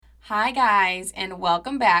Hi, guys, and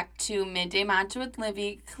welcome back to Midday Matcha with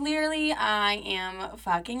Livy. Clearly, I am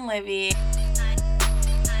fucking Livy.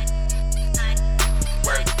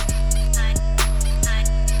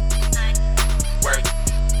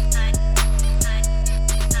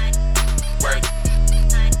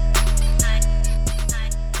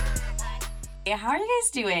 How are you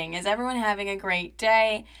guys doing? Is everyone having a great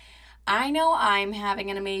day? I know I'm having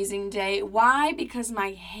an amazing day. Why? Because my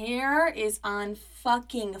hair is on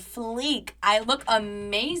fucking fleek. I look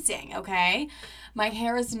amazing, okay? My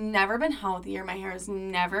hair has never been healthier. My hair has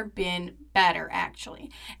never been better, actually.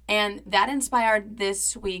 And that inspired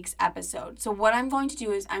this week's episode. So, what I'm going to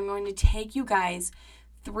do is I'm going to take you guys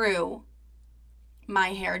through my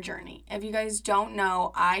hair journey. If you guys don't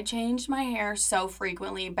know, I changed my hair so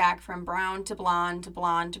frequently, back from brown to blonde to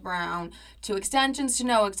blonde to brown to extensions to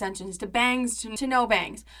no extensions to bangs to no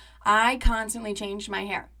bangs. I constantly changed my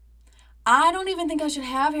hair. I don't even think I should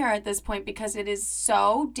have hair at this point because it is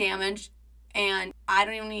so damaged, and I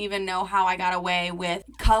don't even know how I got away with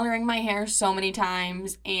coloring my hair so many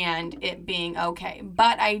times and it being okay.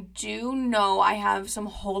 But I do know I have some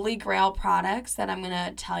holy grail products that I'm going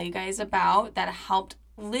to tell you guys about that helped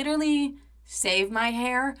literally save my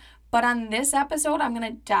hair. But on this episode, I'm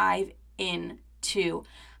going to dive into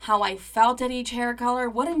how I felt at each hair color,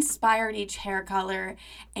 what inspired each hair color,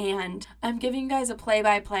 and I'm giving you guys a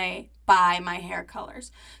play-by-play by my hair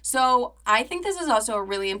colors. So I think this is also a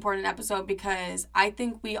really important episode because I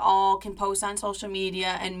think we all can post on social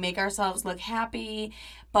media and make ourselves look happy,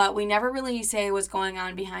 but we never really say what's going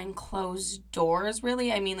on behind closed doors,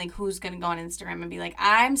 really. I mean, like, who's going to go on Instagram and be like,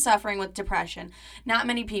 I'm suffering with depression? Not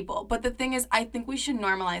many people. But the thing is, I think we should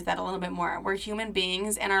normalize that a little bit more. We're human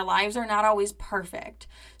beings and our lives are not always perfect.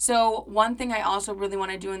 So one thing I also really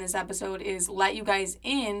want to do in this episode is let you guys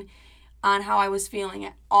in on how I was feeling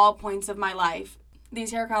at all points of my life.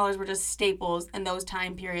 These hair colors were just staples in those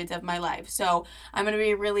time periods of my life. So I'm going to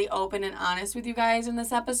be really open and honest with you guys in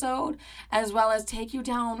this episode, as well as take you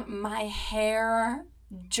down my hair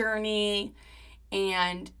journey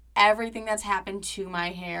and everything that's happened to my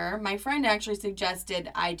hair. My friend actually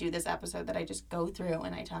suggested I do this episode that I just go through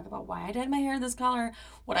and I talk about why I dyed my hair this color,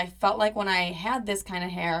 what I felt like when I had this kind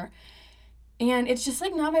of hair. And it's just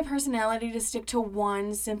like not my personality to stick to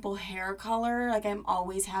one simple hair color. Like, I'm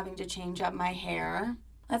always having to change up my hair.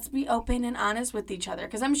 Let's be open and honest with each other.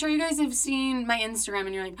 Because I'm sure you guys have seen my Instagram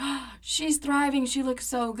and you're like, oh, she's thriving. She looks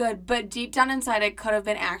so good. But deep down inside, I could have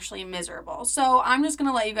been actually miserable. So I'm just going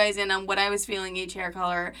to let you guys in on what I was feeling each hair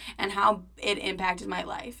color and how it impacted my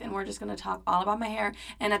life. And we're just going to talk all about my hair.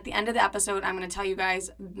 And at the end of the episode, I'm going to tell you guys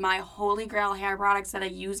my holy grail hair products that I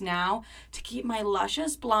use now to keep my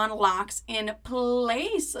luscious blonde locks in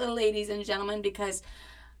place, ladies and gentlemen, because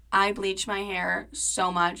I bleach my hair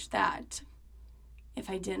so much that if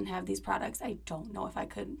I didn't have these products, I don't know if I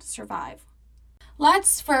could survive.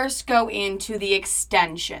 Let's first go into the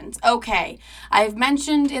extensions. Okay, I've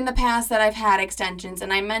mentioned in the past that I've had extensions,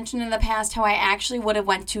 and I mentioned in the past how I actually would have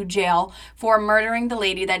went to jail for murdering the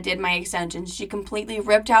lady that did my extensions. She completely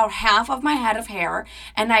ripped out half of my head of hair,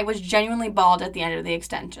 and I was genuinely bald at the end of the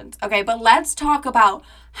extensions. Okay, but let's talk about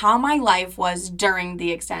how my life was during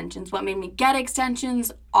the extensions, what made me get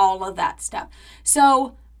extensions, all of that stuff.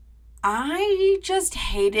 So I just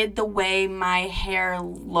hated the way my hair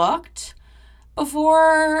looked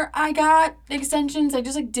before I got extensions. I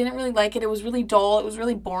just didn't really like it. It was really dull. It was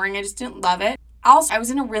really boring. I just didn't love it. Also, I was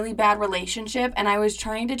in a really bad relationship and I was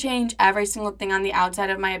trying to change every single thing on the outside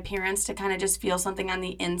of my appearance to kind of just feel something on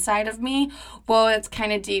the inside of me. Well, it's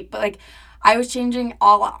kind of deep, but I was changing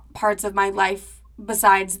all parts of my life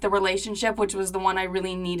besides the relationship, which was the one I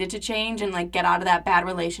really needed to change and get out of that bad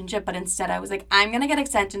relationship. But instead I was like, I'm going to get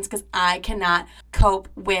extensions because I cannot cope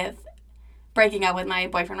with breaking up with my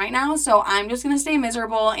boyfriend right now. So I'm just going to stay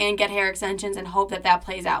miserable and get hair extensions and hope that that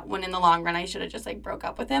plays out, when in the long run I should have just broke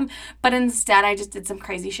up with him. But instead I just did some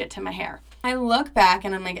crazy shit to my hair. I look back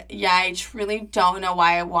and I'm like, yeah, I truly don't know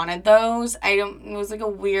why I wanted those. It was a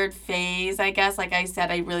weird phase, I guess. Like I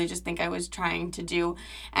said, I really just think I was trying to do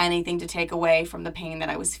anything to take away from the pain that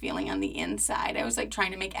I was feeling on the inside. I was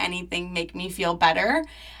trying to make anything make me feel better,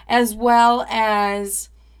 as well as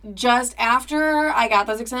just after I got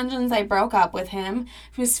those extensions, I broke up with him.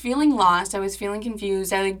 I was feeling lost. I was feeling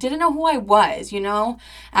confused. I didn't know who I was,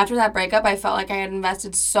 After that breakup, I felt like I had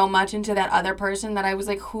invested so much into that other person that I was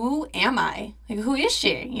like, who am I? Who is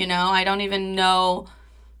she? I don't even know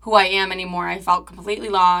who I am anymore. I felt completely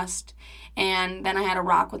lost. And then I had to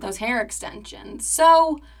rock with those hair extensions.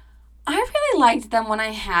 So I really liked them when I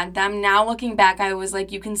had them. Now looking back, I was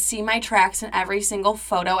like, you can see my tracks in every single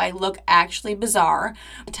photo. I look actually bizarre.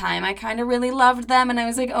 At the time, I kind of really loved them, and I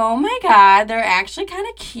was like, oh my God, they're actually kind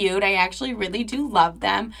of cute. I actually really do love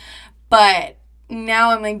them. But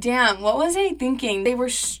now I'm like, damn, what was I thinking? They were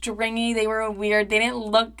stringy, they were weird, they didn't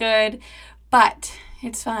look good, but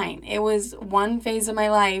it's fine. It was one phase of my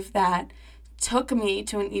life that took me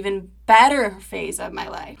to an even better phase of my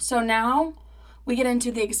life. So now we get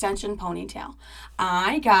into the extension ponytail.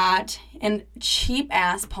 I got a cheap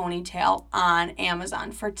ass ponytail on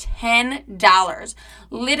Amazon for $10.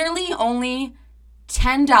 Literally only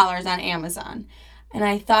 $10 on Amazon. And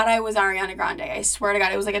I thought I was Ariana Grande. I swear to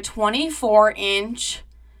God, it was like a 24-inch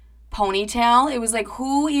ponytail. It was like,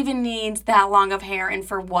 who even needs that long of hair and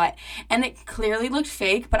for what? And it clearly looked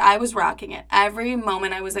fake, but I was rocking it. Every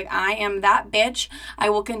moment I was like, I am that bitch. I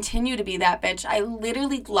will continue to be that bitch. I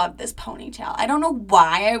literally loved this ponytail. I don't know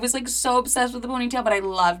why I was like so obsessed with the ponytail, but I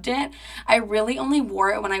loved it. I really only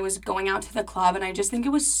wore it when I was going out to the club, and I just think it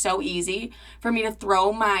was so easy for me to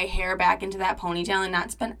throw my hair back into that ponytail and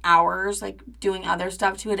not spend hours like doing other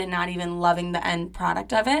stuff to it and not even loving the end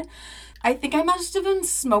product of it. I think I must have been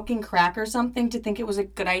smoking crack or something to think it was a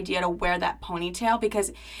good idea to wear that ponytail,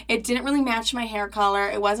 because it didn't really match my hair color.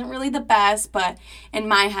 It wasn't really the best, but in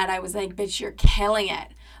my head I was like, bitch, you're killing it.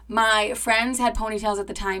 My friends had ponytails at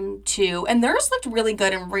the time too, and theirs looked really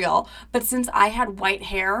good and real, but since I had white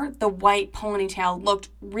hair, the white ponytail looked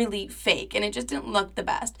really fake, and it just didn't look the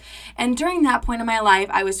best. And during that point in my life,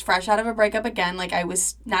 I was fresh out of a breakup again, like I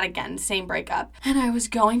was, not again, same breakup, and I was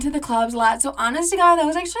going to the clubs a lot, so honest to God, that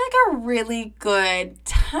was actually like a really good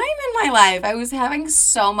time in my life. I was having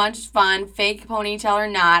so much fun, fake ponytail or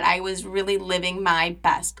not, I was really living my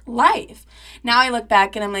best life. Now I look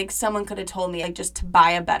back and I'm like, someone could have told me like just to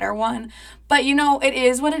buy a better one. But you know, it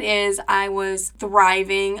is what it is. I was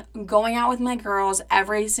thriving, going out with my girls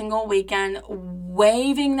every single weekend,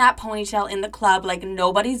 waving that ponytail in the club like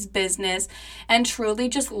nobody's business, and truly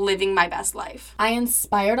just living my best life. I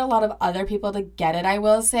inspired a lot of other people to get it, I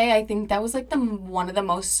will say. I think that was like one of the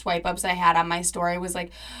most swipe ups I had on my story was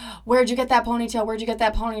like, where'd you get that ponytail? Where'd you get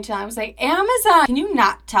that ponytail? I was like, Amazon. Can you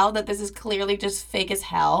not tell that this is clearly just fake as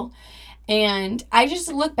hell? And I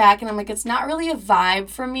just look back and I'm like, it's not really a vibe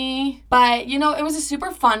for me. But, you know, it was a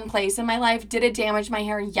super fun place in my life. Did it damage my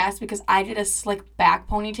hair? Yes, because I did a slick back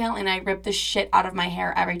ponytail and I ripped the shit out of my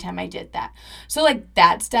hair every time I did that. So, like,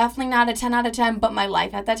 that's definitely not a 10 out of 10, but my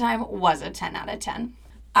life at that time was a 10 out of 10.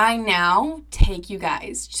 I now take you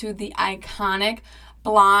guys to the iconic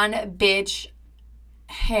blonde bitch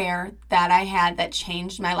hair that I had that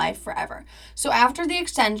changed my life forever. So after the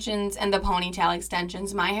extensions and the ponytail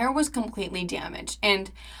extensions, my hair was completely damaged,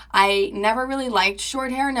 and I never really liked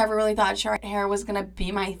short hair, never really thought short hair was gonna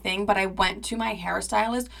be my thing, but I went to my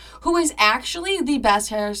hairstylist, who is actually the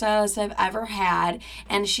best hairstylist I've ever had,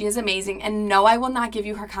 and she is amazing. And no, I will not give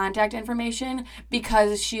you her contact information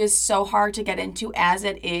because she is so hard to get into as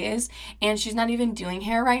it is, and she's not even doing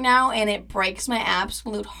hair right now, and it breaks my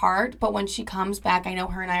absolute heart. But when she comes back, I know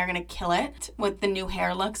her and I are gonna kill it with the new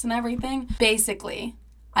hair looks and everything. Basically,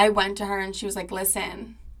 I went to her and she was like,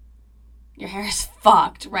 listen, your hair is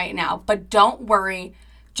fucked right now, but don't worry,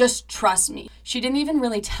 just trust me. She didn't even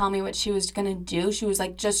really tell me what she was gonna do. She was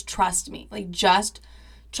like, just trust me. Like, just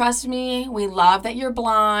trust me, we love that you're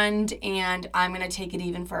blonde, and I'm going to take it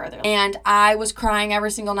even further. And I was crying every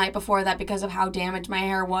single night before that because of how damaged my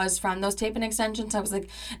hair was from those tape and extensions. I was like,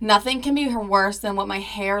 nothing can be worse than what my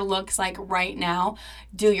hair looks like right now.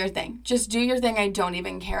 Do your thing. Just do your thing. I don't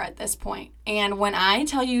even care at this point. And when I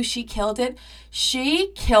tell you she killed it,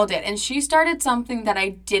 she killed it. And she started something that I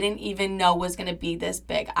didn't even know was going to be this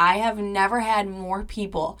big. I have never had more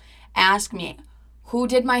people ask me, who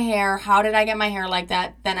did my hair? How did I get my hair like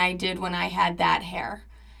that? Than I did when I had that hair.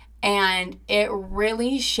 And it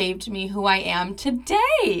really shaped me who I am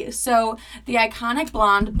today. So the iconic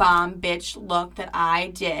blonde bomb bitch look that I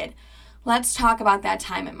did, let's talk about that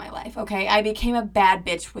time in my life, okay? I became a bad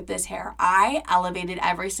bitch with this hair. I elevated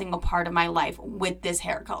every single part of my life with this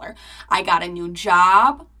hair color. I got a new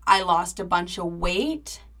job. I lost a bunch of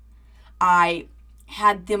weight. I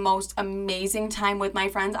had the most amazing time with my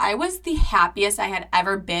friends. I was the happiest I had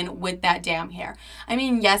ever been with that damn hair. I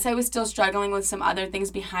mean, yes, I was still struggling with some other things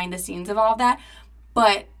behind the scenes of all of that,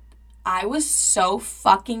 but I was so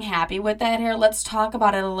fucking happy with that hair. Let's talk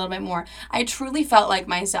about it a little bit more. I truly felt like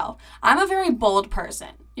myself. I'm a very bold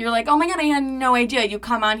person. You're like, oh my God, I had no idea. You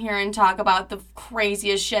come on here and talk about the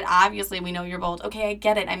craziest shit. Obviously, we know you're bold. Okay, I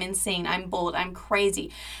get it. I'm insane. I'm bold. I'm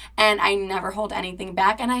crazy. And I never hold anything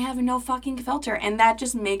back. And I have no fucking filter. And that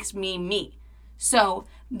just makes me me. So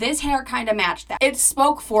this hair kind of matched that. It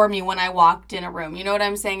spoke for me when I walked in a room. You know what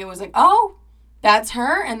I'm saying? It was like, oh, that's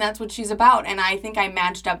her and that's what she's about. And I think I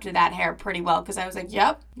matched up to that hair pretty well because I was like,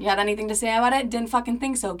 yep, you had anything to say about it? Didn't fucking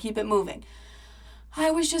think so. Keep it moving. I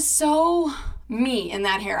was just so me in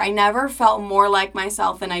that hair. I never felt more like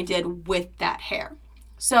myself than I did with that hair.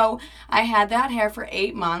 So I had that hair for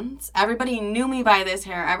 8 months. Everybody knew me by this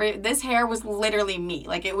hair. This hair was literally me.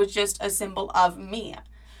 Like, it was just a symbol of me.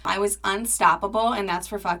 I was unstoppable, and that's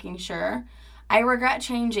for fucking sure. I regret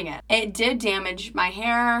changing it. It did damage my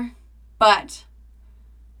hair, but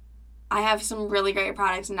I have some really great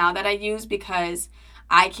products now that I use because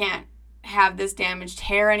I can't have this damaged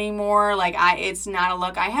hair anymore. Like, it's not a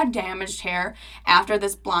look. I had damaged hair after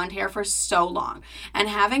this blonde hair for so long, and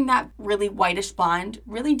having that really whitish blonde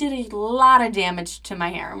really did a lot of damage to my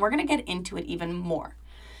hair, and we're gonna get into it even more.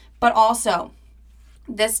 But also,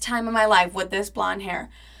 this time of my life with this blonde hair,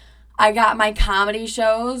 I got my comedy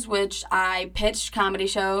shows, which I pitched comedy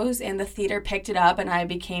shows, and the theater picked it up, and I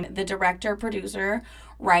became the director, producer,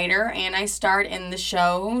 writer, and I starred in the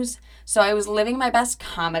shows. So I was living my best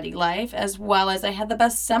comedy life, as well as I had the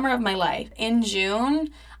best summer of my life. In June,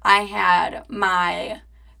 I had my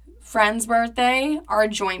friend's birthday, our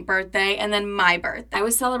joint birthday, and then my birthday. I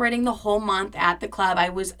was celebrating the whole month at the club. I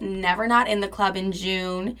was never not in the club in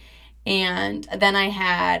June. And then I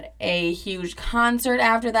had a huge concert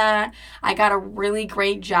after that. I got a really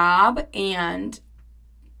great job and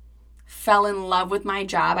fell in love with my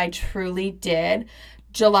job. I truly did.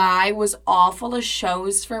 July was all full of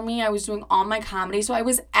shows for me. I was doing all my comedy. So I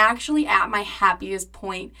was actually at my happiest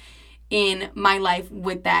point in my life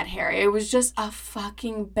with that hair. It was just a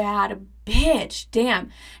fucking bad bitch. Damn.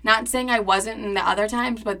 Not saying I wasn't in the other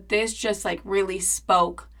times, but this just like really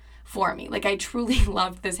spoke for me. Like, I truly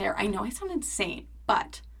loved this hair. I know I sound insane,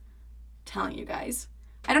 but I'm telling you guys,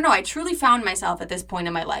 I don't know. I truly found myself at this point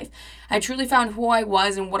in my life. I truly found who I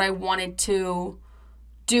was and what I wanted to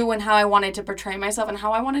do and how I wanted to portray myself and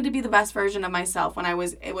how I wanted to be the best version of myself when I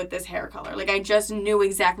was with this hair color. Like, I just knew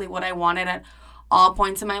exactly what I wanted at all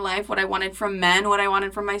points in my life, what I wanted from men, what I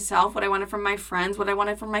wanted from myself, what I wanted from my friends, what I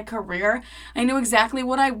wanted from my career. I knew exactly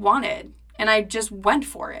what I wanted. And I just went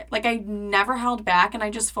for it. Like, I never held back, and I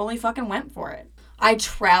just fully fucking went for it. I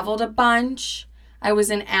traveled a bunch. I was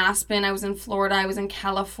in Aspen. I was in Florida. I was in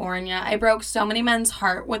California. I broke so many men's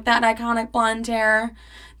heart with that iconic blonde hair.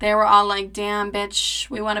 They were all like, damn, bitch,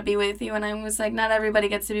 we want to be with you. And I was like, not everybody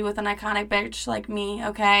gets to be with an iconic bitch like me,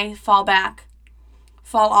 okay? Fall back.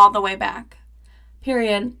 Fall all the way back.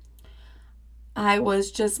 Period. I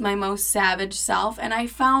was just my most savage self, and I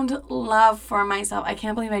found love for myself. I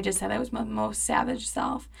can't believe I just said I was my most savage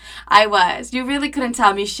self. I was. You really couldn't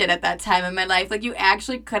tell me shit at that time in my life. Like, you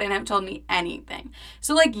actually couldn't have told me anything.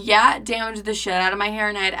 So, like, yeah, it damaged the shit out of my hair,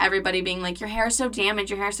 and I had everybody being like, your hair's so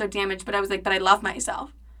damaged, your hair's so damaged. But I was like, but I love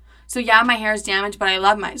myself. So, yeah, my hair is damaged, but I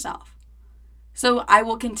love myself. So I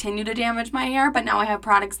will continue to damage my hair, but now I have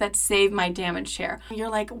products that save my damaged hair. You're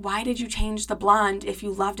like, why did you change the blonde if you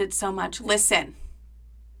loved it so much? Listen,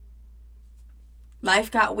 life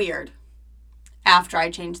got weird after I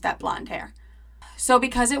changed that blonde hair. So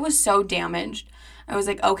because it was so damaged, I was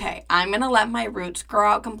like, okay, I'm going to let my roots grow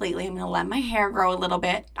out completely. I'm going to let my hair grow a little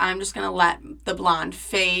bit. I'm just going to let the blonde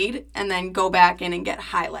fade and then go back in and get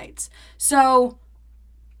highlights. So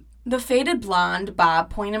the faded blonde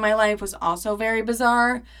bob point in my life was also very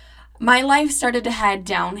bizarre. My life started to head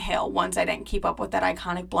downhill once I didn't keep up with that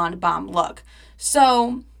iconic blonde bomb look.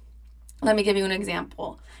 So let me give you an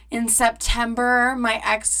example. In September, my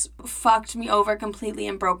ex fucked me over completely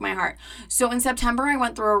and broke my heart. So in September, I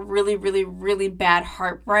went through a really, really, really bad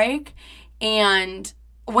heartbreak. And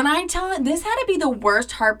when I tell it, this had to be the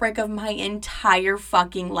worst heartbreak of my entire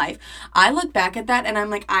fucking life. I look back at that and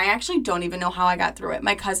I'm like, I actually don't even know how I got through it.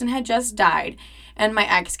 My cousin had just died and my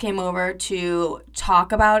ex came over to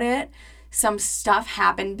talk about it. Some stuff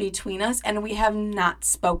happened between us and we have not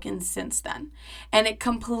spoken since then. And it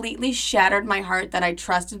completely shattered my heart that I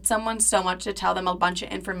trusted someone so much to tell them a bunch of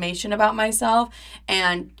information about myself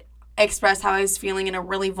and express how I was feeling in a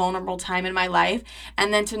really vulnerable time in my life,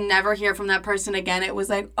 and then to never hear from that person again. It was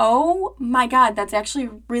like, oh my God, that's actually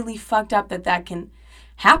really fucked up that can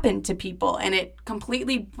happen to people. And it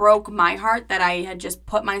completely broke my heart that I had just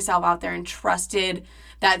put myself out there and trusted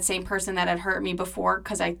that same person that had hurt me before,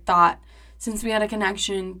 because I thought since we had a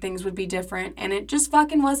connection, things would be different, and it just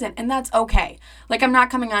fucking wasn't. And that's okay. Like, I'm not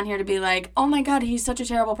coming on here to be like, oh my God, he's such a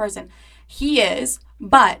terrible person. He is,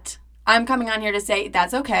 but I'm coming on here to say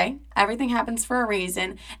that's okay. Everything happens for a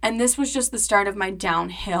reason. And this was just the start of my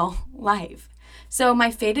downhill life. So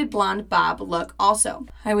my faded blonde bob look also.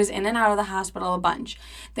 I was in and out of the hospital a bunch.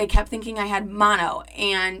 They kept thinking I had mono,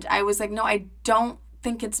 and I was like, no, I don't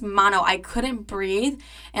think it's mono. I couldn't breathe,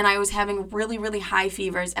 and I was having really, really high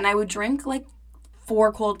fevers, and I would drink like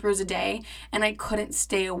 4 cold brews a day, and I couldn't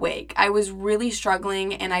stay awake. I was really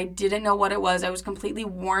struggling, and I didn't know what it was. I was completely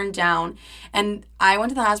worn down, and I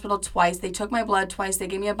went to the hospital twice. They took my blood twice. They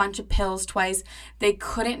gave me a bunch of pills twice. They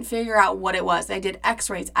couldn't figure out what it was. I did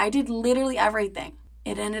x-rays. I did literally everything.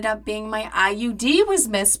 It ended up being my IUD was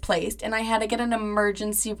misplaced, and I had to get an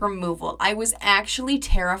emergency removal. I was actually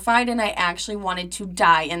terrified, and I actually wanted to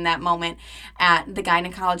die in that moment at the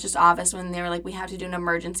gynecologist's office when they were like, we have to do an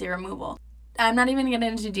emergency removal. I'm not even going to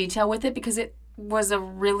get into detail with it because it was a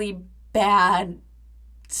really bad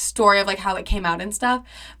story of like how it came out and stuff.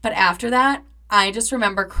 But after that, I just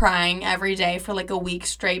remember crying every day for like a week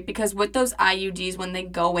straight because with those IUDs, when they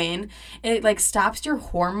go in, it like stops your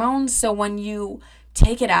hormones. So when you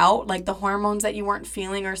take it out, like the hormones that you weren't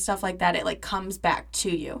feeling or stuff like that, it like comes back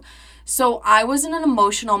to you. So I was in an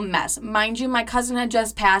emotional mess. Mind you, my cousin had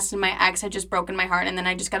just passed and my ex had just broken my heart, and then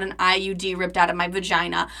I just got an IUD ripped out of my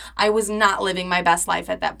vagina. I was not living my best life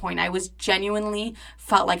at that point. I was genuinely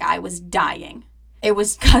felt like I was dying. It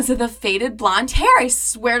was because of the faded blonde hair, I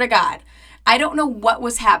swear to God. I don't know what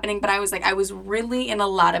was happening, but I was really in a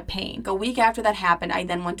lot of pain. A week after that happened, I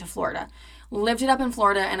then went to Florida. Lived it up in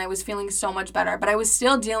Florida, and I was feeling so much better, but I was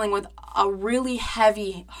still dealing with a really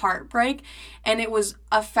heavy heartbreak, and it was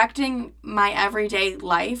affecting my everyday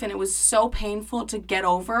life, and it was so painful to get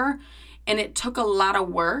over, and it took a lot of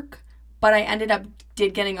work, but I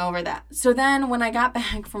did getting over that. So then when I got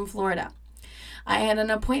back from Florida, I had an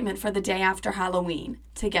appointment for the day after Halloween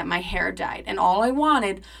to get my hair dyed, and all I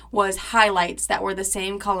wanted was highlights that were the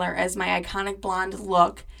same color as my iconic blonde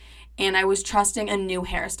look, and I was trusting a new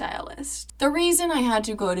hairstylist. The reason I had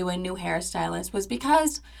to go to a new hairstylist was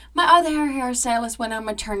because my other hairstylist went on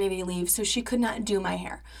maternity leave, so she could not do my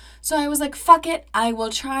hair. So I was like, fuck it, I will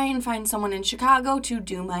try and find someone in Chicago to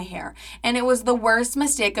do my hair. And it was the worst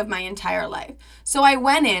mistake of my entire life. So I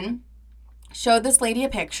went in, showed this lady a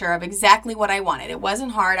picture of exactly what I wanted. It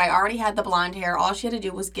wasn't hard. I already had the blonde hair. All she had to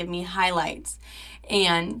do was give me highlights.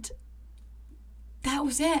 And that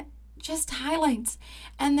was it. Just highlights.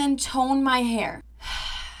 And then tone my hair.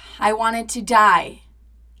 I wanted to die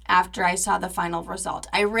after I saw the final result.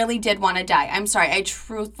 I really did want to die. I'm sorry. I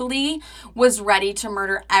truthfully was ready to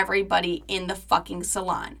murder everybody in the fucking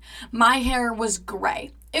salon. My hair was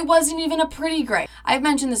gray. It wasn't even a pretty gray. I've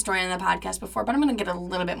mentioned this story on the podcast before, but I'm going to get a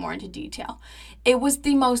little bit more into detail. It was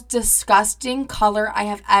the most disgusting color I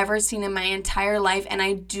have ever seen in my entire life, and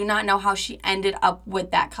I do not know how she ended up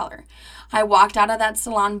with that color. I walked out of that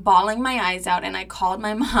salon bawling my eyes out, and I called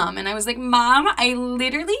my mom, and I was like, Mom, I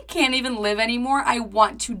literally can't even live anymore. I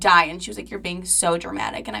want to die. And she was like, you're being so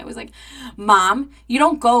dramatic. And I was like, Mom, you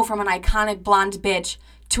don't go from an iconic blonde bitch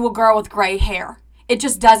to a girl with gray hair. It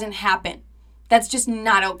just doesn't happen. That's just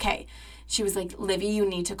not okay. She was like, Livy, you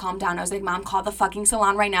need to calm down. I was like, Mom, call the fucking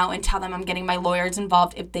salon right now and tell them I'm getting my lawyers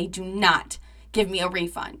involved if they do not give me a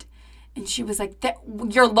refund. And she was like,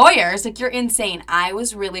 your lawyers? Like, you're insane. I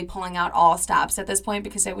was really pulling out all stops at this point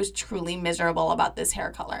because I was truly miserable about this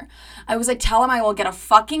hair color. I was like, tell him I will get a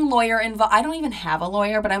fucking lawyer involved. I don't even have a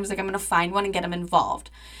lawyer, but I was like, I'm going to find one and get him involved.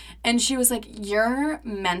 And she was like, you're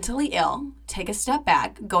mentally ill. Take a step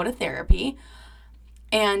back. Go to therapy.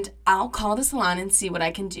 And I'll call the salon and see what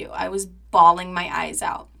I can do. I was bawling my eyes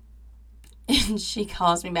out. And she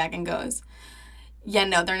calls me back and goes, yeah,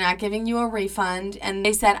 no, they're not giving you a refund. And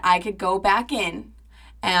they said I could go back in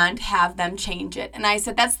and have them change it. And I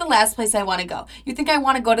said, that's the last place I want to go. You think I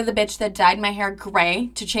want to go to the bitch that dyed my hair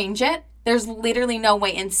gray to change it? There's literally no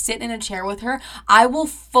way. And sit in a chair with her. I will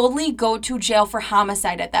fully go to jail for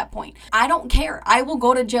homicide at that point. I don't care. I will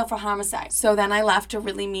go to jail for homicide. So then I left a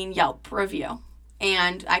really mean Yelp review.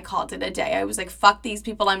 And I called it a day. I was like, fuck these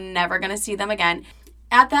people. I'm never going to see them again.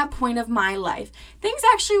 At that point of my life, things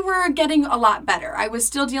actually were getting a lot better. I was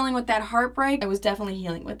still dealing with that heartbreak. I was definitely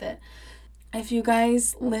healing with it. If you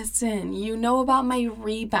guys listen, you know about my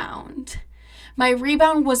rebound. My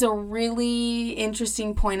rebound was a really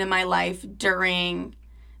interesting point in my life during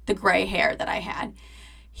the gray hair that I had.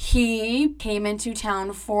 He came into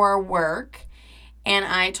town for work, and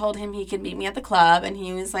I told him he could meet me at the club, and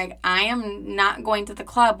he was like, I am not going to the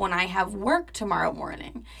club when I have work tomorrow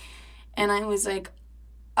morning. And I was like,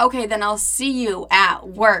 okay, then I'll see you at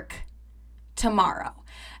work tomorrow.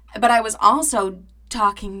 But I was also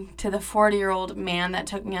talking to the 40-year-old man that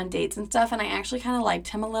took me on dates and stuff, and I actually kind of liked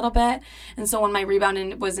him a little bit. And so when my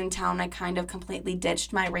rebound was in town, I kind of completely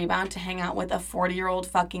ditched my rebound to hang out with a 40-year-old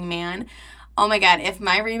fucking man. Oh my God, if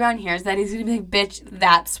my rebound hears that, he's gonna be like, bitch,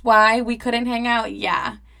 that's why we couldn't hang out?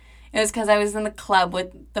 Yeah. It was because I was in the club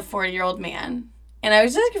with the 40-year-old man. And I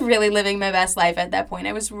was just really living my best life at that point.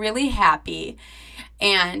 I was really happy.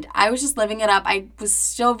 And I was just living it up. I was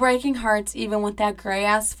still breaking hearts, even with that gray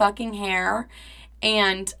ass fucking hair.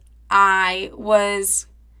 And I was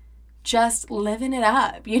just living it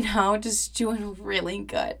up, just doing really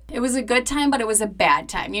good. It was a good time, but it was a bad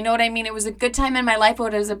time. You know what I mean? It was a good time in my life,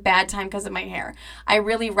 but it was a bad time because of my hair. I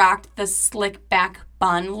really rocked the slick back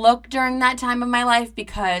bun look during that time of my life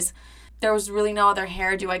because there was really no other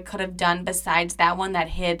hairdo I could have done besides that one that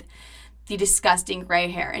hid the disgusting gray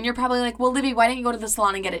hair. And you're probably like, well, Libby, why didn't you go to the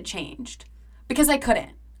salon and get it changed? Because I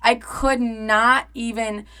couldn't. I could not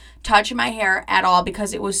even touch my hair at all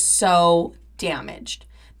because it was so damaged.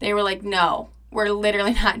 They were like, no, we're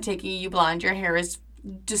literally not taking you blonde. Your hair is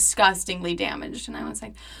disgustingly damaged. And I was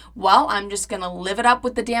like, well, I'm just going to live it up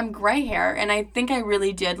with the damn gray hair. And I think I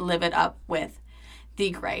really did live it up with the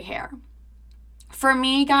gray hair. For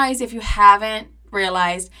me, guys, if you haven't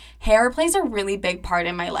realized, hair plays a really big part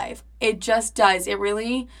in my life. It just does. It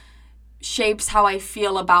really shapes how I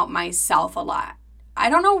feel about myself a lot. I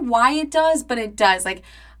don't know why it does, but it does. Like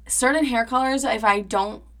certain hair colors, if I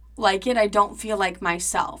don't like it, I don't feel like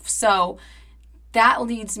myself. So that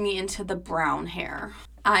leads me into the brown hair.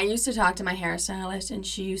 I used to talk to my hairstylist and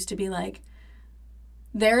she used to be like,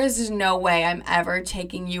 there is no way I'm ever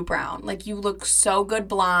taking you brown. Like, you look so good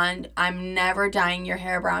blonde. I'm never dyeing your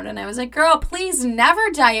hair brown. And I was like, girl, please never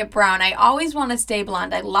dye it brown. I always want to stay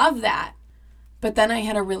blonde. I love that. But then I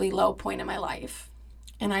had a really low point in my life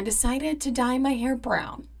and I decided to dye my hair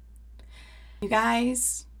brown. You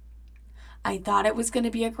guys, I thought it was going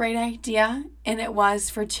to be a great idea, and it was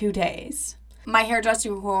for 2 days. My hairdresser,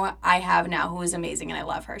 who I have now, who is amazing, and I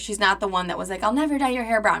love her. She's not the one that was like, I'll never dye your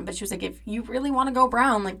hair brown. But she was like, if you really want to go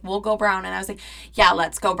brown, like, we'll go brown. And I was like, yeah,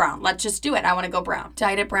 let's go brown. Let's just do it. I want to go brown.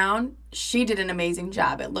 Dyed it brown. She did an amazing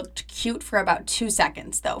job. It looked cute for about 2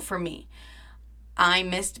 seconds, though, for me. I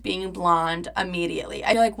missed being blonde immediately.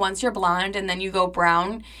 I feel like once you're blonde and then you go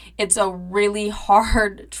brown, it's a really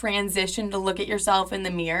hard transition to look at yourself in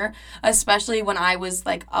the mirror, especially when I was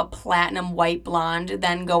like a platinum white blonde,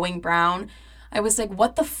 then going brown. I was like,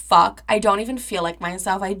 what the fuck? I don't even feel like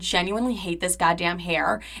myself. I genuinely hate this goddamn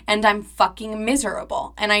hair and I'm fucking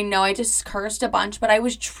miserable. And I know I just cursed a bunch, but I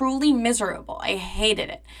was truly miserable. I hated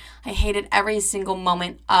it. I hated every single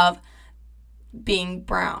moment of being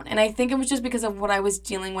brown. And I think it was just because of what I was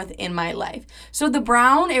dealing with in my life. So the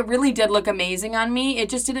brown, it really did look amazing on me. It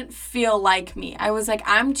just didn't feel like me. I was like,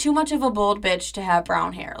 I'm too much of a bold bitch to have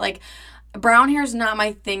brown hair. Like, brown hair is not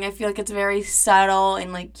my thing. I feel like it's very subtle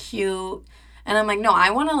and like cute. And I'm like, no,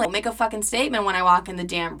 I want to like make a fucking statement when I walk in the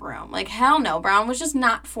damn room. Like, hell no, brown was just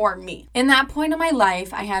not for me. In that point of my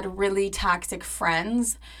life, I had really toxic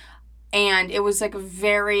friends. And it was like a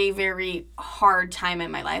very, very hard time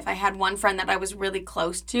in my life. I had one friend that I was really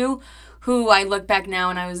close to who I look back now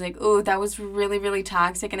and I was like, ooh, that was really, really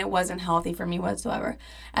toxic and it wasn't healthy for me whatsoever.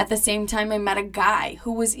 At the same time, I met a guy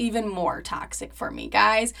who was even more toxic for me,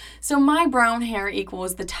 guys. So my brown hair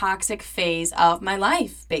equals the toxic phase of my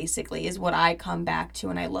life, basically, is what I come back to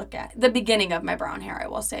when I look at the beginning of my brown hair, I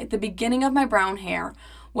will say. The beginning of my brown hair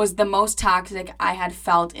was the most toxic I had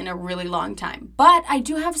felt in a really long time. But I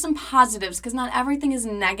do have some positives because not everything is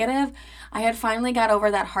negative. I had finally got over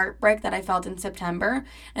that heartbreak that I felt in September.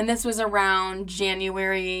 And this was around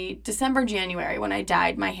December, January when I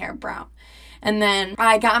dyed my hair brown. And then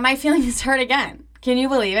I got my feelings hurt again. Can you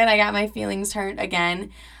believe it? I got my feelings hurt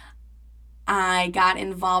again. I got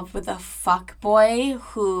involved with a fuckboy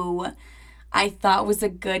who I thought was a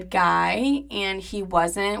good guy, and he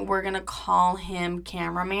wasn't. We're going to call him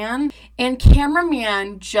Cameraman. And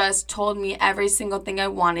Cameraman just told me every single thing I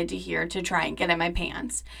wanted to hear to try and get in my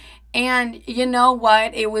pants. And you know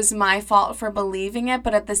what? It was my fault for believing it,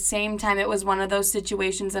 but at the same time, it was one of those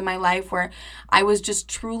situations in my life where I was just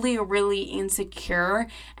truly really insecure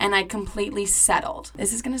and I completely settled.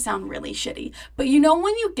 This is going to sound really shitty, but you know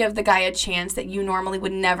when you give the guy a chance that you normally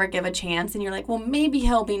would never give a chance and you're like, well, maybe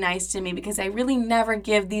he'll be nice to me because I really never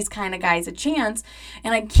give these kind of guys a chance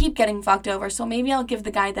and I keep getting fucked over, so maybe I'll give the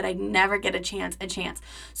guy that I never get a chance.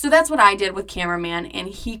 So that's what I did with Cameraman, and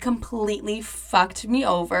he completely fucked me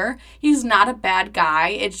over. He's not a bad guy.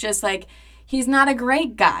 It's just like, he's not a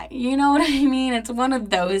great guy. You know what I mean? It's one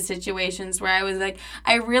of those situations where I was like,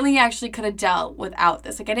 I really actually could have dealt without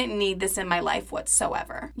this. Like, I didn't need this in my life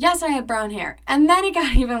whatsoever. Yes, I had brown hair. And then it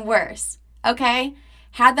got even worse. Okay?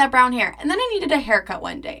 Had that brown hair. And then I needed a haircut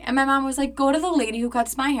one day. And my mom was like, go to the lady who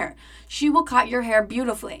cuts my hair. She will cut your hair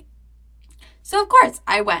beautifully. So, of course,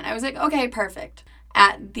 I went. I was like, okay, perfect.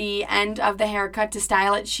 At the end of the haircut to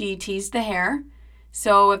style it, she teased the hair.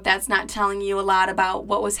 So if that's not telling you a lot about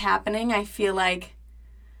what was happening, I feel like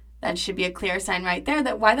that should be a clear sign right there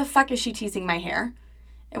that why the fuck is she teasing my hair?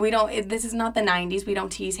 This is not the 90s. We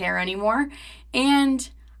don't tease hair anymore. And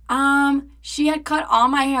she had cut all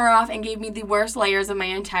my hair off and gave me the worst layers of my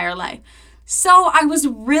entire life. So I was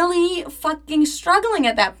really fucking struggling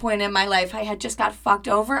at that point in my life. I had just got fucked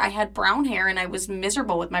over. I had brown hair and I was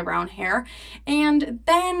miserable with my brown hair. And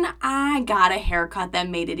then I got a haircut that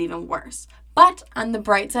made it even worse. But on the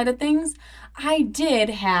bright side of things, I did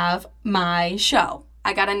have my show.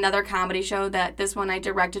 I got another comedy show that this one I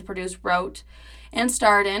directed, produced, wrote, and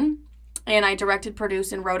starred in. And I directed,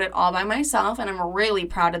 produced, and wrote it all by myself. And I'm really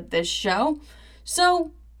proud of this show.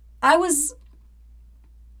 So I was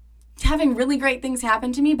having really great things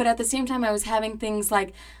happen to me, but at the same time, I was having things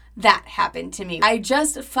like that happen to me. I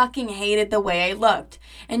just fucking hated the way I looked.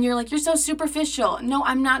 And you're like, you're so superficial. No,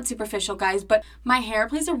 I'm not superficial, guys, but my hair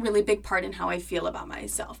plays a really big part in how I feel about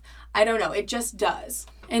myself. I don't know, it just does.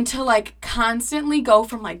 And to like constantly go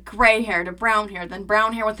from like gray hair to brown hair, then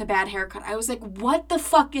brown hair with a bad haircut, I was like, what the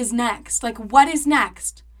fuck is next? Like, what is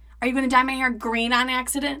next? Are you gonna dye my hair green on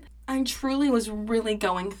accident? I truly was really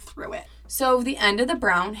going through it. So the end of the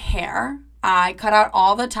brown hair, I cut out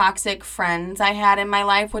all the toxic friends I had in my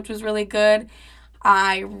life, which was really good.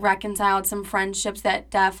 I reconciled some friendships that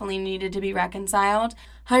definitely needed to be reconciled.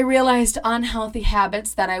 I realized unhealthy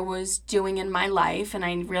habits that I was doing in my life, and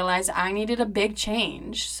I realized I needed a big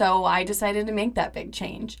change. So I decided to make that big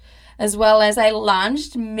change. As well as I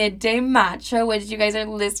launched Midday Matcha, which you guys are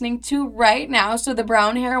listening to right now. So the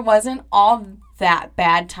brown hair wasn't all that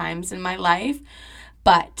bad times in my life.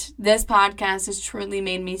 But this podcast has truly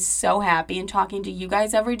made me so happy, and talking to you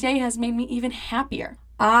guys every day has made me even happier.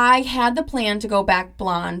 I had the plan to go back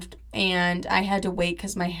blonde, and I had to wait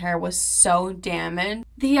because my hair was so damaged.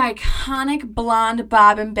 The iconic blonde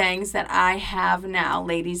bob and bangs that I have now,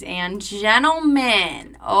 ladies and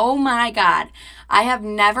gentlemen. Oh my God. I have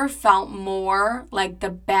never felt more like the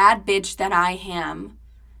bad bitch that I am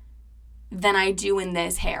than I do in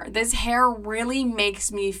this hair. This hair really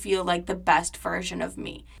makes me feel like the best version of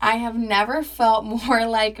me. I have never felt more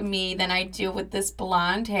like me than I do with this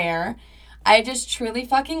blonde hair. I just truly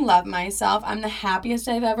fucking love myself. I'm the happiest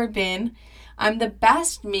I've ever been. I'm the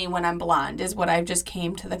best me when I'm blonde is what I've just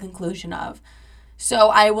came to the conclusion of. So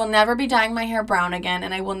I will never be dyeing my hair brown again,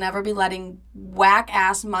 and I will never be letting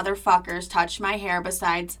whack-ass motherfuckers touch my hair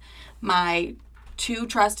besides my two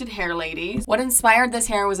trusted hair ladies. What inspired this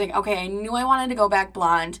hair was like, okay, I knew I wanted to go back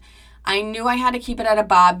blonde. I knew I had to keep it at a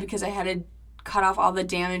bob because I had to cut off all the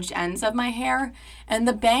damaged ends of my hair. And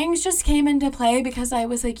the bangs just came into play because I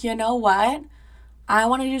was like, you know what? I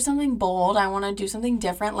want to do something bold. I want to do something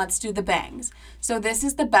different. Let's do the bangs. So this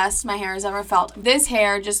is the best my hair has ever felt. This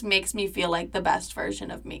hair just makes me feel like the best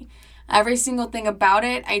version of me. Every single thing about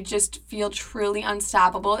it, I just feel truly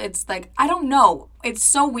unstoppable. It's like, I don't know. It's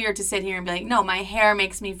so weird to sit here and be like, no, my hair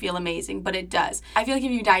makes me feel amazing, but it does. I feel like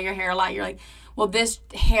if you dye your hair a lot, you're like, well, this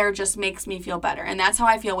hair just makes me feel better. And that's how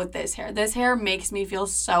I feel with this hair. This hair makes me feel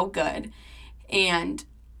so good. And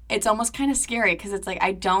it's almost kind of scary because it's like,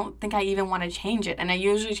 I don't think I even want to change it. And I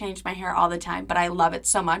usually change my hair all the time, but I love it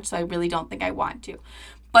so much, so I really don't think I want to.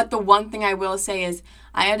 But the one thing I will say is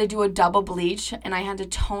I had to do a double bleach and I had to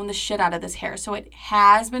tone the shit out of this hair. So it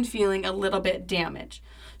has been feeling a little bit damaged.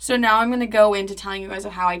 So now I'm going to go into telling you guys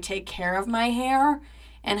how I take care of my hair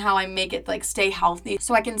and how I make it like stay healthy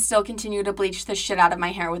so I can still continue to bleach the shit out of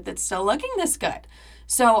my hair with it still looking this good.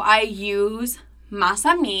 So I use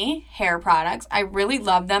Masami hair products. I really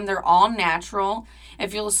love them. They're all natural.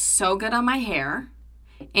 It feels so good on my hair.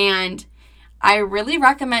 And I really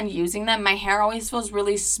recommend using them. My hair always feels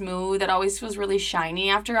really smooth. It always feels really shiny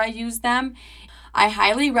after I use them. I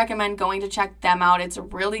highly recommend going to check them out. It's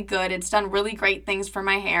really good. It's done really great things for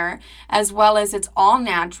my hair, as well as it's all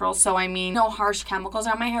natural. So, I mean, no harsh chemicals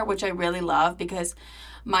on my hair, which I really love because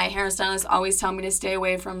my hairstylist always tell me to stay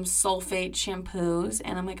away from sulfate shampoos.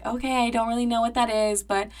 And I'm like, okay, I don't really know what that is,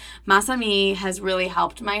 but Masami has really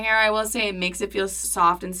helped my hair. I will say it makes it feel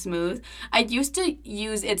soft and smooth. I used to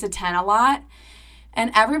use It's a 10 a lot,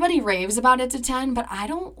 and everybody raves about It's a 10, but I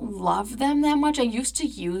don't love them that much. I used to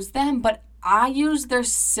use them, but I use their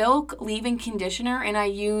silk leave-in conditioner and I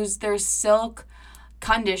use their silk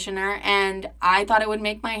conditioner, and I thought it would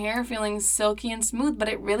make my hair feeling silky and smooth, but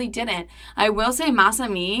it really didn't. I will say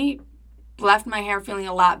Masami left my hair feeling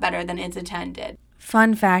a lot better than It's a 10 did.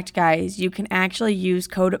 Fun fact, guys, you can actually use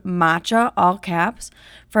code MATCHA, all caps,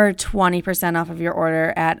 for 20% off of your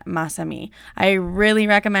order at Masami. I really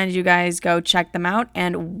recommend you guys go check them out,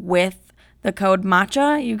 and with the code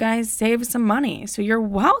matcha, you guys save some money. So you're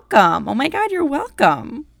welcome. Oh my God, you're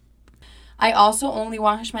welcome. I also only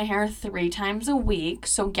wash my hair 3 times a week,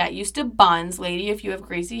 so get used to buns, lady, if you have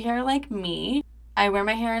greasy hair like me. I wear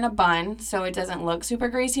my hair in a bun so it doesn't look super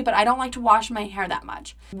greasy, but I don't like to wash my hair that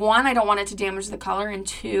much. 1, I don't want it to damage the color, and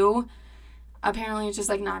 2, apparently it's just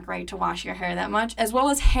like not great to wash your hair that much, as well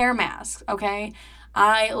as hair masks, okay?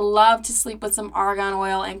 I love to sleep with some argan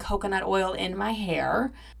oil and coconut oil in my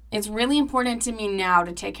hair. It's really important to me now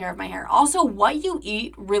to take care of my hair. Also, what you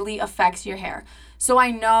eat really affects your hair. So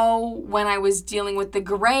I know when I was dealing with the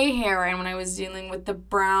gray hair and when I was dealing with the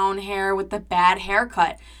brown hair with the bad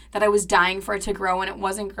haircut, that I was dying for it to grow and it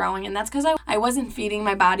wasn't growing. And that's because I wasn't feeding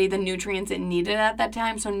my body the nutrients it needed at that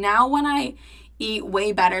time. So now when I eat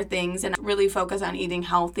way better things and really focus on eating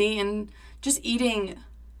healthy and just eating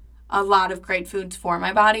a lot of great foods for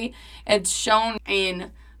my body, it's shown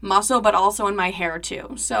in muscle, but also in my hair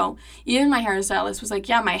too. So even my hairstylist was like,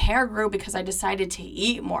 yeah, my hair grew because I decided to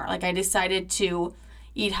eat more. Like I decided to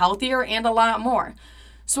eat healthier and a lot more.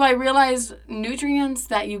 So I realized nutrients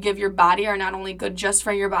that you give your body are not only good just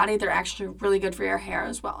for your body, they're actually really good for your hair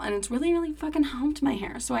as well. And it's really, really fucking helped my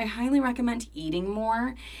hair. So I highly recommend eating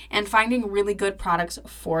more and finding really good products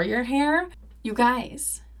for your hair. You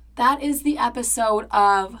guys, that is the episode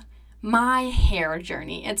of my hair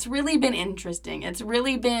journey. It's really been interesting. It's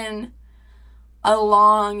really been a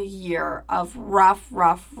long year of rough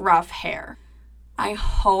hair. I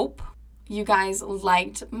hope you guys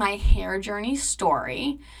liked my hair journey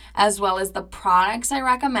story, as well as the products I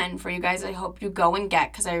recommend for you guys. I hope you go and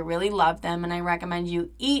get, because I really love them, and I recommend you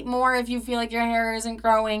eat more if you feel like your hair isn't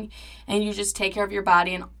growing, and you just take care of your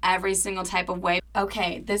body in every single type of way.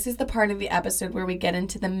 Okay, this is the part of the episode where we get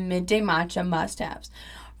into the midday matcha must-haves.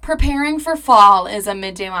 Preparing for fall is a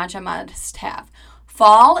midday matcha must-have.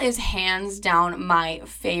 Fall is hands down my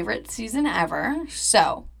favorite season ever,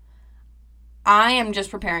 so I am just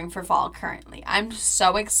preparing for fall currently. I'm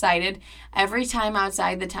so excited. Every time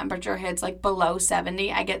outside the temperature hits like below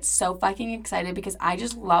 70, I get so fucking excited because I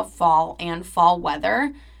just love fall and fall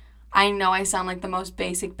weather. I know I sound like the most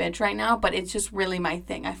basic bitch right now, but it's just really my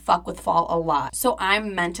thing. I fuck with fall a lot. So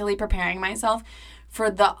I'm mentally preparing myself for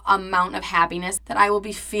the amount of happiness that I will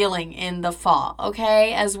be feeling in the fall,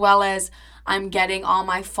 okay? As well as I'm getting all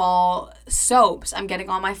my fall soaps. I'm getting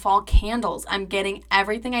all my fall candles. I'm getting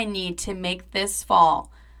everything I need to make this fall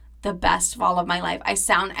the best fall of my life. I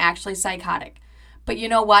sound actually psychotic. But you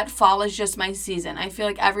know what? Fall is just my season. I feel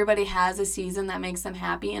like everybody has a season that makes them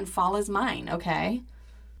happy, and fall is mine, okay?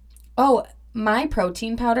 Oh, my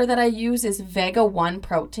protein powder that I use is Vega 1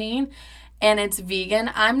 protein. And it's vegan.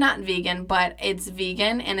 I'm not vegan, but it's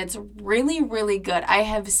vegan and it's really, really good. I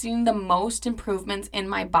have seen the most improvements in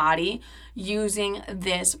my body using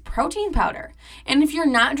this protein powder. And if you're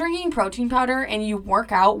not drinking protein powder and you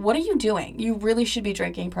work out, what are you doing? You really should be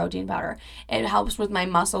drinking protein powder. It helps with my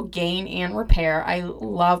muscle gain and repair. I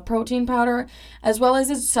love protein powder, as well as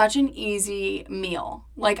it's such an easy meal.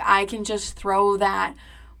 Like I can just throw that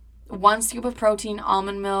 1 scoop of protein,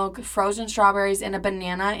 almond milk, frozen strawberries, and a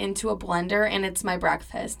banana into a blender, and it's my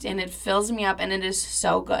breakfast. And it fills me up, and it is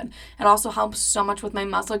so good. It also helps so much with my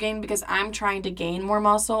muscle gain because I'm trying to gain more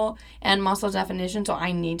muscle and muscle definition, so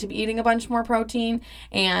I need to be eating a bunch more protein.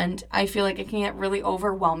 And I feel like it can get really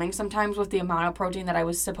overwhelming sometimes with the amount of protein that I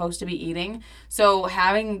was supposed to be eating. So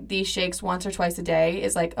having these shakes once or twice a day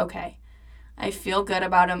is like, okay, I feel good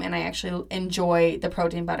about them, and I actually enjoy the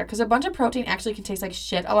protein better because a bunch of protein actually can taste like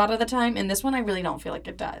shit a lot of the time, and this one I really don't feel like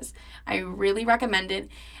it does. I really recommend it,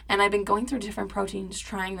 and I've been going through different proteins,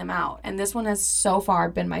 trying them out, and this one has so far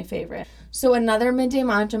been my favorite. So another midday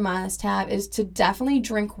matcha must-have is to definitely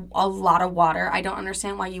drink a lot of water. I don't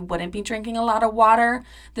understand why you wouldn't be drinking a lot of water.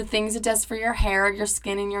 The things it does for your hair, your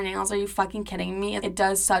skin, and your nails, are you fucking kidding me? It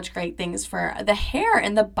does such great things for the hair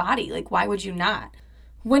and the body. Like, why would you not?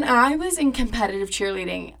 When I was in competitive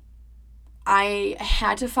cheerleading, I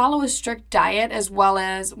had to follow a strict diet, as well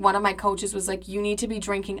as one of my coaches was like, you need to be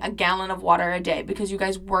drinking a gallon of water a day because you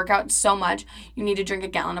guys work out so much. You need to drink a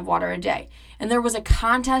gallon of water a day. And there was a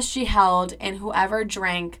contest she held, and whoever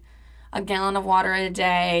drank a gallon of water a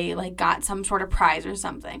day, like, got some sort of prize or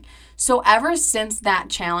something. So ever since that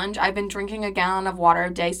challenge, I've been drinking a gallon of water a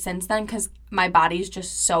day since then because my body's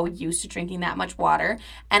just so used to drinking that much water.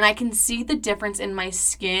 And I can see the difference in my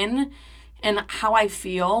skin and how I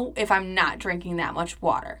feel if I'm not drinking that much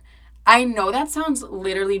water. I know that sounds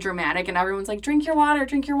literally dramatic, and everyone's like, drink your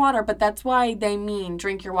water, but that's why they mean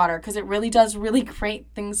drink your water, because it really does really great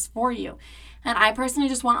things for you. And I personally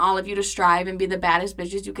just want all of you to strive and be the baddest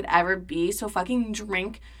bitches you could ever be. So fucking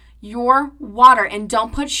drink your water, and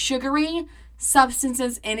don't put sugary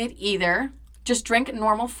substances in it either. Just drink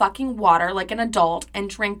normal fucking water like an adult and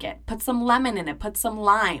drink it. Put some lemon in it. Put some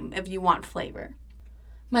lime if you want flavor.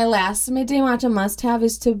 My last midday matcha must-have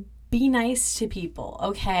is to be nice to people,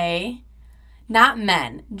 okay? Not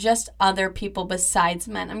men, just other people besides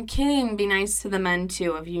men. I'm kidding. Be nice to the men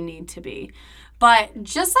too if you need to be. But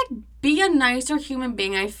just like be a nicer human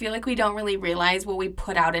being. I feel like we don't really realize what we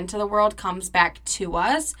put out into the world comes back to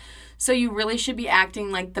us. So you really should be acting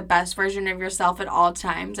like the best version of yourself at all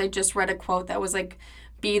times. I just read a quote that was like,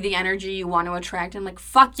 be the energy you want to attract. And like,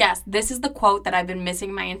 fuck yes, this is the quote that I've been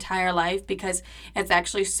missing my entire life because it's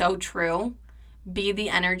actually so true. Be the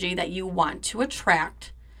energy that you want to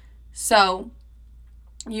attract. So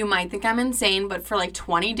you might think I'm insane, but for like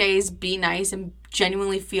 20 days, be nice and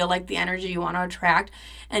genuinely feel like the energy you want to attract,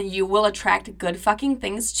 and you will attract good fucking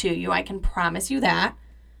things to you. I can promise you that.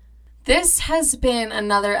 This has been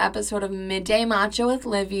another episode of Midday Matcha with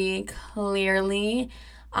Livy. Clearly,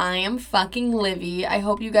 I am fucking Livy. I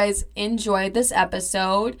hope you guys enjoyed this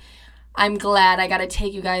episode. I'm glad I got to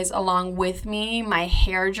take you guys along with me, my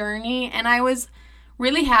hair journey, and I was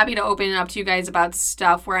really happy to open it up to you guys about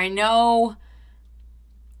stuff where I know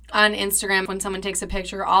on Instagram, when someone takes a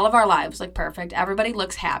picture, all of our lives look perfect. Everybody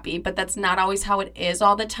looks happy, but that's not always how it is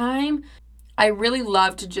all the time. I really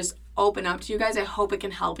love to just open up to you guys. I hope it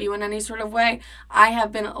can help you in any sort of way. I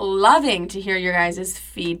have been loving to hear your guys'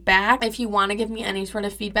 feedback. If you want to give me any sort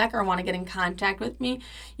of feedback or want to get in contact with me,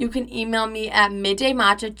 you can email me at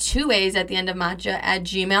middaymatcha, 2 A's at the end of matcha, at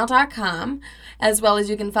gmail.com, as well as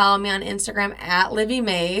you can follow me on Instagram at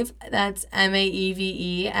LivyMaeve. That's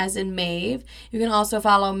MAEVE as in Maeve. You can also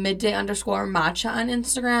follow midday_matcha on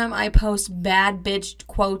Instagram. I post bad bitch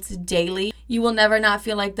quotes daily. You will never not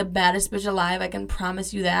feel like the baddest bitch alive. I can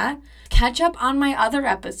promise you that. Catch up on my other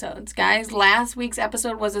episodes, guys. Last week's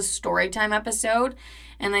episode was a story time episode,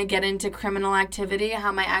 and I get into criminal activity,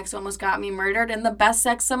 how my ex almost got me murdered, and the best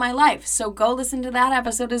sex of my life. So go listen to that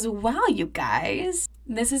episode as well, you guys.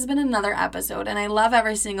 This has been another episode, and I love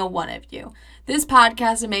every single one of you. This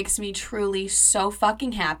podcast makes me truly so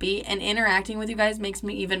fucking happy, and interacting with you guys makes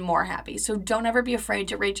me even more happy. So don't ever be afraid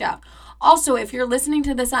to reach out. Also, if you're listening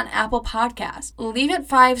to this on Apple Podcasts, leave it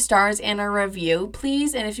 5 stars and a review,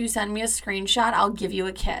 please. And if you send me a screenshot, I'll give you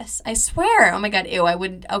a kiss. I swear. Oh my God, ew, I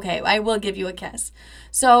will give you a kiss.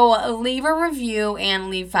 So leave a review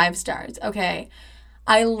and leave 5 stars, okay?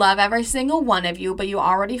 I love every single one of you, but you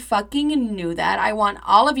already fucking knew that. I want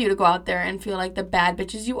all of you to go out there and feel like the bad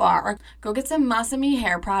bitches you are. Go get some Masami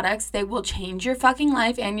hair products. They will change your fucking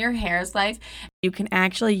life and your hair's life. You can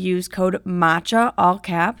actually use code MATCHA, all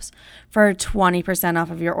caps, for 20% off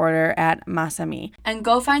of your order at Masami. And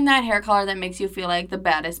go find that hair color that makes you feel like the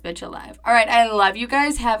baddest bitch alive. All right, I love you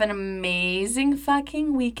guys. Have an amazing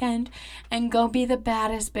fucking weekend. And go be the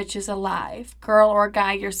baddest bitches alive. Girl or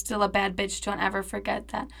guy, you're still a bad bitch. Don't ever forget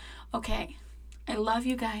that. Okay, I love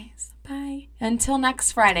you guys. Bye. Until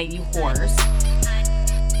next Friday, you whores.